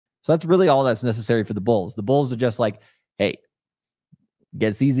So that's really all that's necessary for the bulls. The bulls are just like, hey,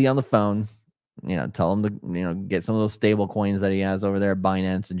 gets easy on the phone. Tell him to, get some of those stable coins that he has over there at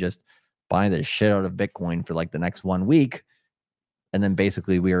Binance and just buy the shit out of Bitcoin for like the next 1 week. And then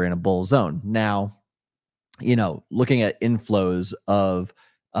basically we are in a bull zone. Now, looking at inflows of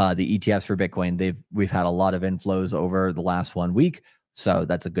the ETFs for Bitcoin, we've had a lot of inflows over the last 1 week. So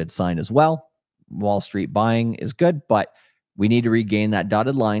that's a good sign as well. Wall Street buying is good, but we need to regain that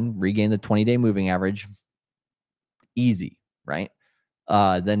dotted line, regain the 20-day moving average. Easy, right?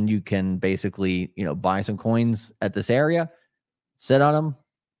 Then you can basically, buy some coins at this area, sit on them,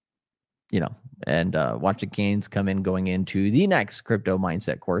 and watch the gains come in going into the next crypto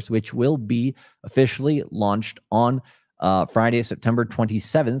mindset course, which will be officially launched on Friday, September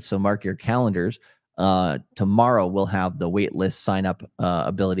 27th. So mark your calendars. Tomorrow we'll have the waitlist sign up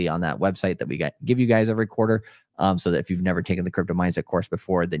ability on that website that we give you guys every quarter. So that if you've never taken the crypto mindset course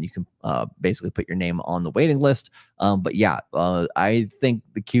before, then you can basically put your name on the waiting list. But yeah, I think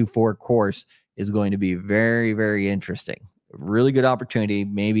the Q4 course is going to be very, very interesting. Really good opportunity,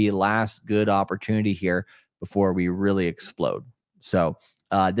 maybe last good opportunity here before we really explode. So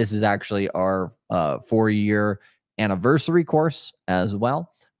this is actually our 4-year anniversary course as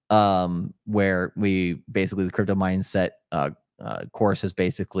well, where we basically, the crypto mindset course is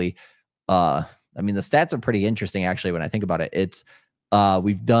basically, the stats are pretty interesting actually when I think about it. It's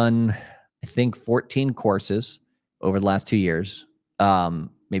we've done, I think, 14 courses over the last 2 years,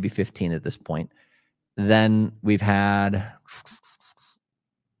 maybe 15 at this point. Then we've had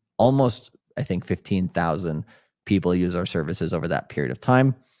almost, I think, 15,000 people use our services over that period of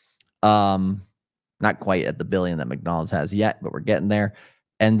time. Not quite at the billion that McDonald's has yet, but we're getting there.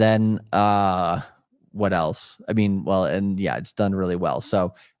 And then what else? It's done really well.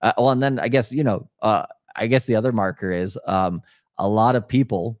 So, and then I guess, I guess the other marker is a lot of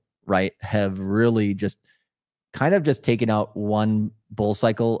people, right, have really just kind of just taken out one bull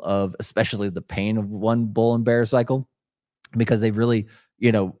cycle of, especially the pain of one bull and bear cycle, because they've really,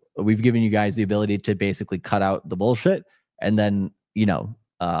 we've given you guys the ability to basically cut out the bullshit and then,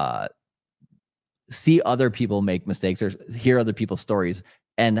 see other people make mistakes or hear other people's stories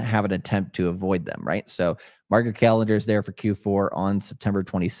and have an attempt to avoid them, right? So mark your calendars there for Q4 on September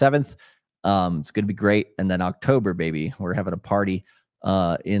 27th. It's going to be great. And then October, baby, we're having a party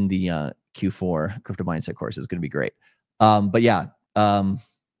in the Q4 crypto mindset course. Is going to be great. But yeah,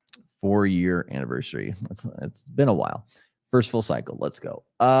 4-year anniversary. It's been a while. First full cycle. Let's go.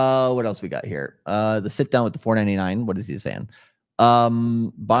 What else we got here? The sit down with the 499. What is he saying?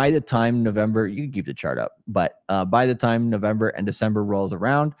 By the time November, you can keep the chart up, but by the time November and December rolls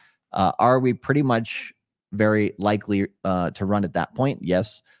around, are we pretty much very likely to run at that point?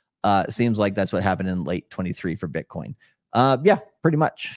 Yes. It seems like that's what happened in late 23 for Bitcoin. Yeah, pretty much.